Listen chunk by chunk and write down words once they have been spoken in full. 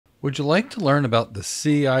Would you like to learn about the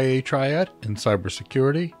CIA Triad in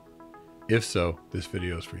cybersecurity? If so, this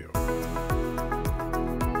video is for you.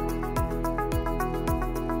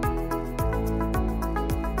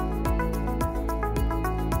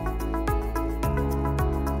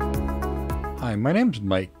 Hi, my name is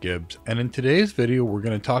Mike Gibbs, and in today's video we're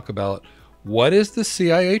going to talk about what is the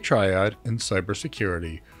CIA Triad in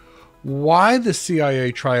cybersecurity, why the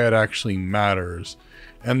CIA Triad actually matters,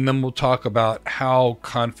 and then we'll talk about how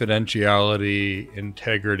confidentiality,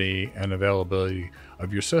 integrity, and availability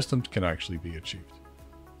of your systems can actually be achieved.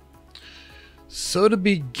 So to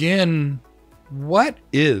begin, what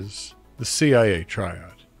is the CIA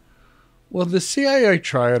Triad? Well, the CIA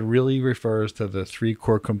Triad really refers to the three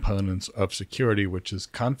core components of security, which is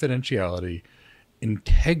confidentiality,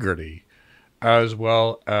 integrity, as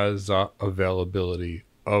well as availability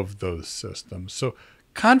of those systems. So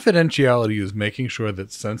confidentiality is making sure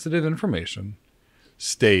that sensitive information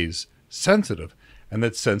stays sensitive and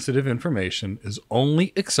that sensitive information is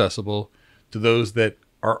only accessible to those that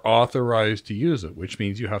are authorized to use it, which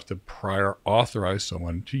means you have to prior authorize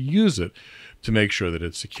someone to use it to make sure that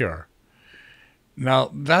it's secure.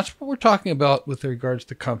 Now, that's what we're talking about with regards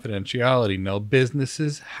to confidentiality. Now,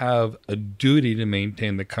 businesses have a duty to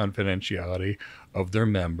maintain the confidentiality of their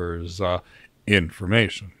members'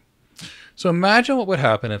 information. So imagine what would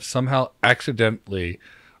happen if somehow accidentally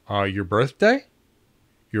your birthday,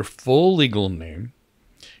 your full legal name,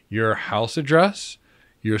 your house address,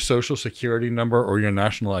 your social security number, or your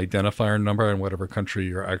national identifier number in whatever country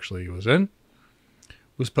you're actually was in,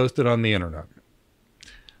 was posted on the internet.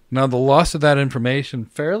 Now, the loss of that information,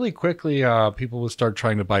 fairly quickly, people would start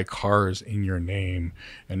trying to buy cars in your name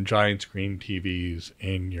and giant screen TVs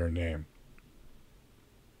in your name.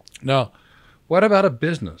 Now, what about a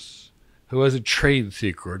business who has a trade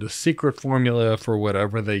secret, a secret formula for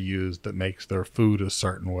whatever they use that makes their food a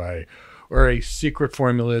certain way, or a secret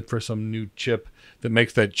formula for some new chip that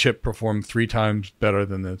makes that chip perform 3 times better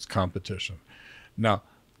than its competition? Now,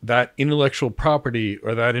 that intellectual property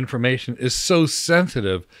or that information is so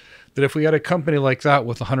sensitive that if we had a company like that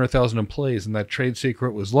with 100,000 employees and that trade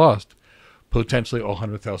secret was lost, potentially all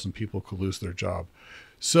 100,000 people could lose their job.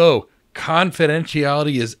 So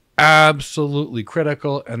confidentiality is absolutely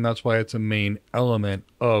critical, and that's why it's a main element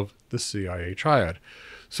of the CIA Triad.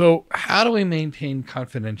 So how do we maintain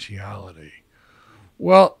confidentiality?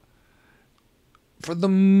 Well, for the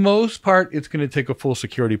most part, it's going to take a full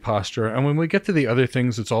security posture. And when we get to the other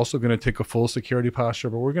things, it's also going to take a full security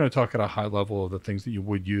posture. But we're going to talk at a high level of the things that you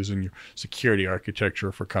would use in your security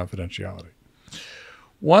architecture for confidentiality.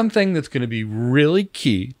 One thing that's going to be really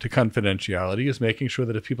key to confidentiality is making sure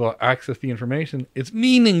that if people access the information, it's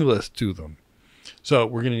meaningless to them. So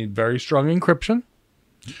we're going to need very strong encryption.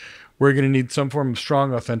 We're going to need some form of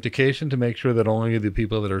strong authentication to make sure that only the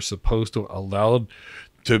people that are supposed to allowed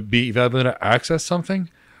to be able to access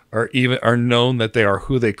something or even are known that they are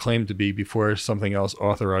who they claim to be before something else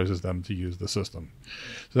authorizes them to use the system.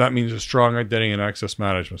 So that means a strong identity and access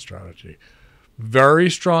management strategy. Very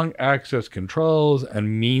strong access controls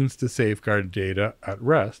and means to safeguard data at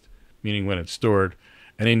rest, meaning when it's stored,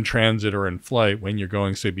 and in transit or in flight when you're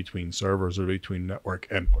going, say, between servers or between network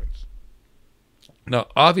endpoints. Now,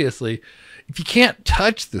 obviously, if you can't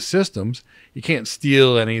touch the systems, you can't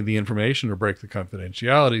steal any of the information or break the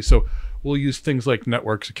confidentiality. So we'll use things like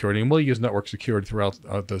network security, and we'll use network security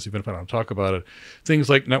throughout this, even if I don't talk about it. Things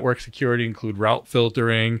like network security include route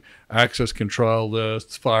filtering, access control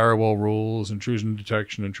lists, firewall rules, intrusion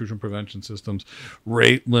detection, intrusion prevention systems,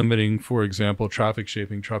 rate limiting, for example, traffic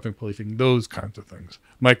shaping, traffic policing, those kinds of things,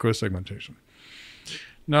 micro-segmentation.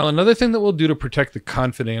 Now, another thing that we'll do to protect the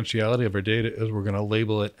confidentiality of our data is we're going to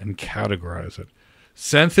label it and categorize it.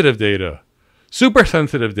 Sensitive data, super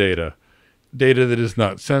sensitive data, data that is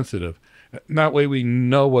not sensitive. And that way we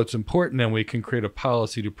know what's important and we can create a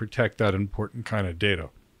policy to protect that important kind of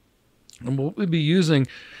data. And what we'll be using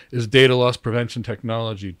is data loss prevention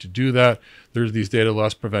technology to do that. There's these data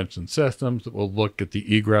loss prevention systems that will look at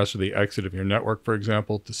the egress or the exit of your network, for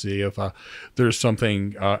example, to see if there's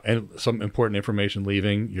something, some important information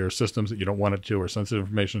leaving your systems that you don't want it to, or sensitive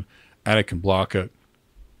information, and it can block it.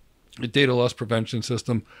 A data loss prevention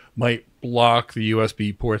system might block the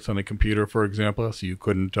USB ports on a computer, for example, so you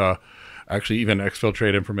couldn't actually even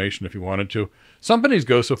exfiltrate information if you wanted to. Some companies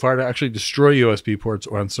go so far to actually destroy USB ports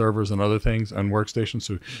on servers and other things on workstations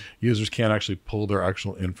so users can't actually pull their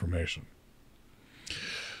actual information.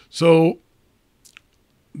 So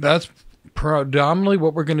that's predominantly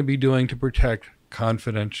what we're going to be doing to protect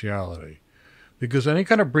confidentiality, because any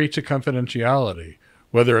kind of breach of confidentiality,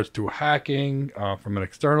 whether it's through hacking from an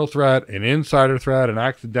external threat, an insider threat, an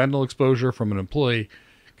accidental exposure from an employee,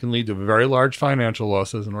 can lead to very large financial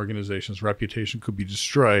losses, and organizations' reputation could be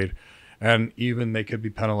destroyed, and even they could be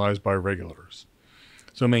penalized by regulators.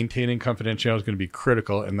 So maintaining confidentiality is going to be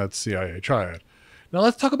critical, and that's CIA Triad. Now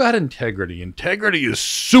let's talk about integrity. Integrity is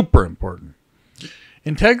super important.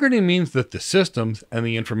 Integrity means that the systems and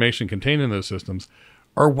the information contained in those systems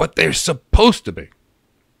are what they're supposed to be.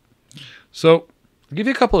 So I'll give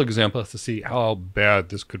you a couple of examples to see how bad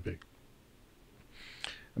this could be.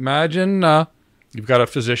 Imagine you've got a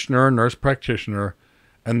physician or a nurse practitioner,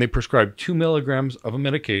 and they prescribe 2 milligrams of a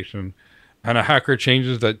medication, and a hacker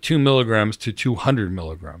changes that 2 milligrams to 200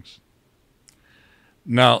 milligrams.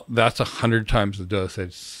 Now, that's 100 times the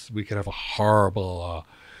dosage. We could have a horrible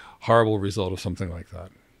result of something like that.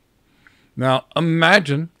 Now,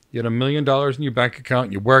 imagine you had $1 million in your bank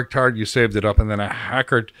account, you worked hard, you saved it up, and then a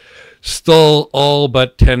hacker stole all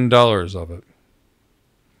but $10 of it.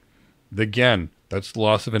 Again, that's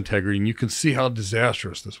loss of integrity, and you can see how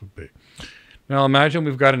disastrous this would be. Now, imagine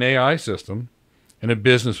we've got an AI system in a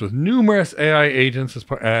business with numerous AI agents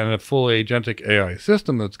and a full agentic AI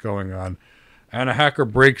system that's going on, and a hacker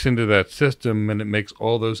breaks into that system, and it makes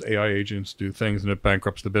all those AI agents do things, and it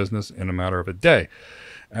bankrupts the business in a matter of a day.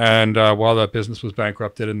 And while that business was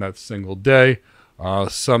bankrupted in that single day,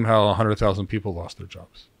 somehow 100,000 people lost their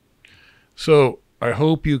jobs. So I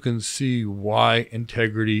hope you can see why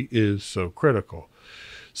integrity is so critical.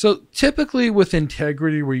 So typically with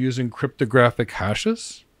integrity, we're using cryptographic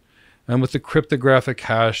hashes. And with the cryptographic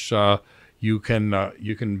hash, you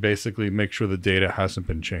can basically make sure the data hasn't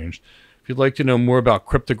been changed. If you'd like to know more about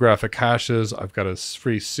cryptographic hashes, I've got a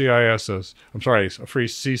free CCSP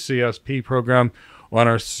program on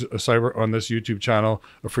our on this YouTube channel,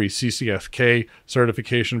 a free CCSK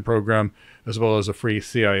certification program, as well as a free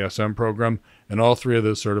CISM program. And all three of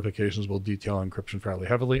those certifications will detail encryption fairly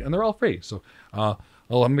heavily, and they're all free. So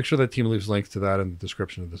I'll make sure that team leaves links to that in the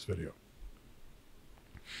description of this video.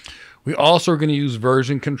 We also are going to use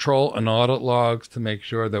version control and audit logs to make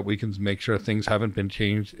sure that we can make sure things haven't been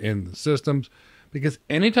changed in the systems, because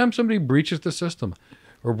anytime somebody breaches the system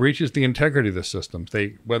or breaches the integrity of the systems,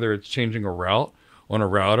 whether it's changing a route on a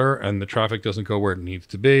router and the traffic doesn't go where it needs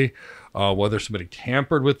to be, whether somebody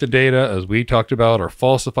tampered with the data, as we talked about, or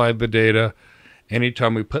falsified the data,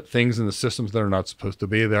 anytime we put things in the systems that are not supposed to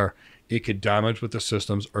be there, it could damage what the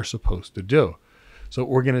systems are supposed to do. So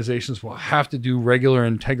organizations will have to do regular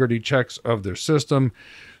integrity checks of their system,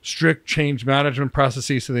 strict change management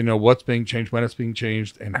processes so they know what's being changed, when it's being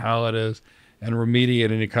changed, and how it is, and remediate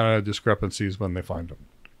any kind of discrepancies when they find them.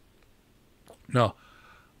 Now,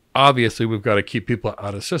 obviously, we've got to keep people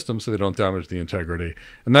out of systems so they don't damage the integrity.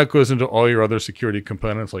 And that goes into all your other security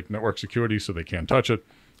components like network security so they can't touch it,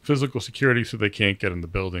 physical security so they can't get in the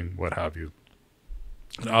building, what have you.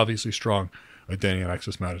 And obviously strong identity and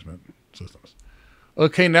access management systems.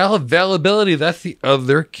 Okay, now availability, that's the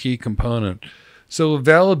other key component. So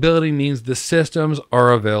availability means the systems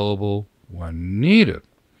are available when needed.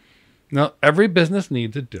 Now, every business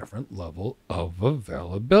needs a different level of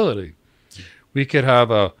availability. We could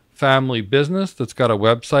have a family business that's got a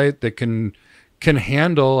website that can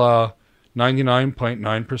handle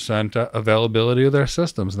 99.9% availability of their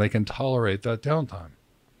systems, and they can tolerate that downtime.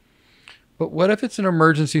 But what if it's an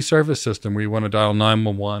emergency service system where you want to dial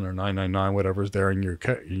 911 or 999, whatever's there in your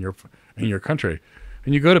country,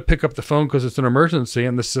 and you go to pick up the phone because it's an emergency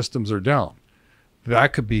and the systems are down?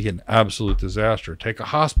 That could be an absolute disaster. Take a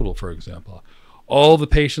hospital, for example. All the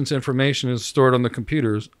patient's information is stored on the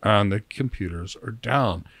computers, and the computers are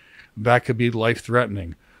down. That could be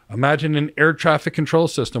life-threatening. Imagine an air traffic control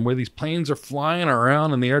system where these planes are flying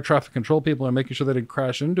around and the air traffic control people are making sure they didn't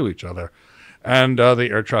crash into each other. And the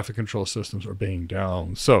air traffic control systems are being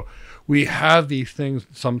down. So we have these things,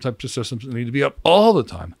 some types of systems that need to be up all the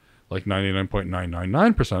time, like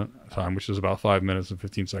 99.999% of the time, which is about 5 minutes and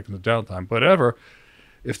 15 seconds of downtime. Whatever,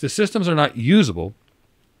 if the systems are not usable,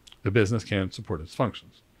 the business can't support its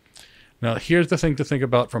functions. Now, here's the thing to think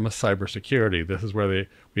about from a cybersecurity. This is where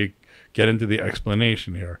we get into the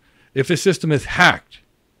explanation here. If a system is hacked,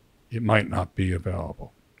 it might not be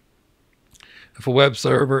available. If a web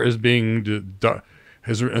server is is in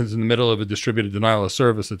the middle of a distributed denial of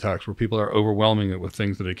service attacks where people are overwhelming it with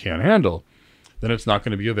things that it can't handle, then it's not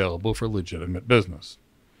going to be available for legitimate business.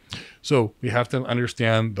 So we have to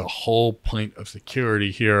understand the whole point of security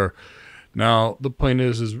here. Now, the point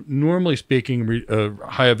is normally speaking,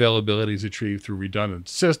 high availability is achieved through redundant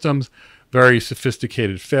systems, very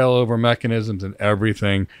sophisticated failover mechanisms and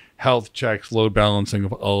everything, health checks, load balancing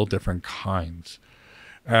of all different kinds.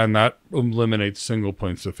 And that eliminates single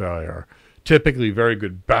points of failure. typically very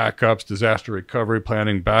good backups, disaster recovery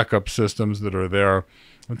planning, backup systems that are there,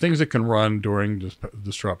 and things that can run during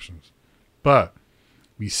disruptions. But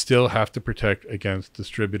we still have to protect against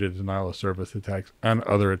distributed denial of service attacks and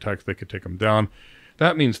other attacks that could take them down.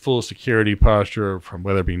 That means full security posture, from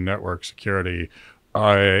whether it be network security,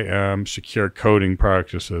 IAM, secure coding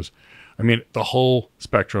practices. I mean, the whole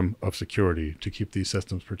spectrum of security to keep these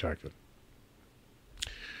systems protected.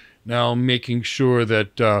 Now, making sure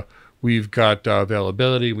that we've got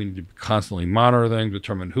availability. We need to constantly monitor them,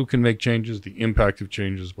 determine who can make changes, the impact of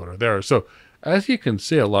changes, what are there. So as you can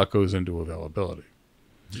see, a lot goes into availability.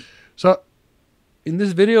 So in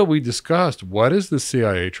this video, we discussed what is the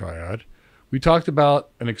CIA Triad. We talked about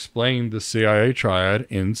and explained the CIA Triad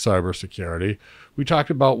in cybersecurity. We talked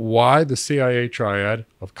about why the CIA Triad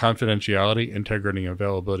of confidentiality, integrity, and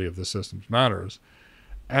availability of the systems matters,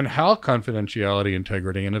 and how confidentiality,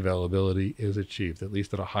 integrity, and availability is achieved, at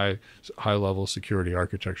least at a high-level security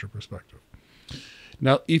architecture perspective.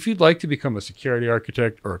 Now, if you'd like to become a security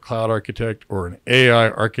architect or a cloud architect or an AI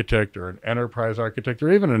architect or an enterprise architect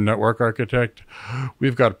or even a network architect,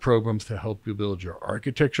 we've got programs to help you build your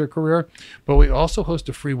architecture career. But we also host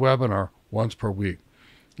a free webinar once per week.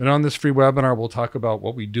 And on this free webinar, we'll talk about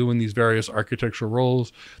what we do in these various architecture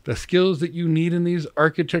roles, the skills that you need in these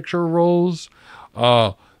architecture roles,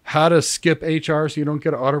 how to skip HR so you don't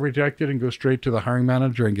get auto-rejected and go straight to the hiring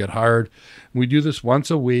manager and get hired. We do this once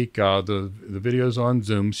a week. The video's on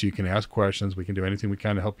Zoom, so you can ask questions. We can do anything we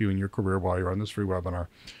can to help you in your career while you're on this free webinar.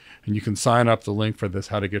 And you can sign up. The link for this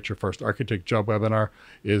How to Get Your First Architect Job webinar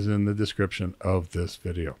is in the description of this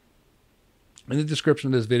video. In the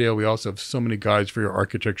description of this video, we also have so many guides for your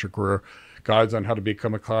architecture career, guides on how to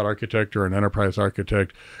become a cloud architect or an enterprise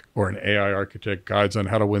architect or an AI architect, guides on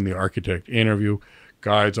how to win the architect interview,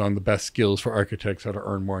 guides on the best skills for architects, how to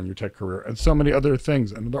earn more in your tech career, and so many other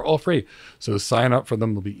things. And they're all free. So sign up for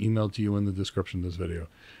them. They'll be emailed to you in the description of this video.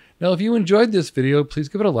 Now, if you enjoyed this video, please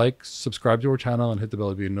give it a like, subscribe to our channel, and hit the bell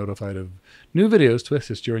to be notified of new videos to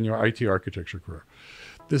assist you in your IT architecture career.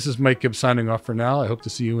 This is Mike Gibbs signing off for now. I hope to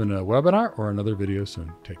see you in a webinar or another video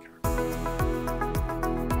soon. Take care.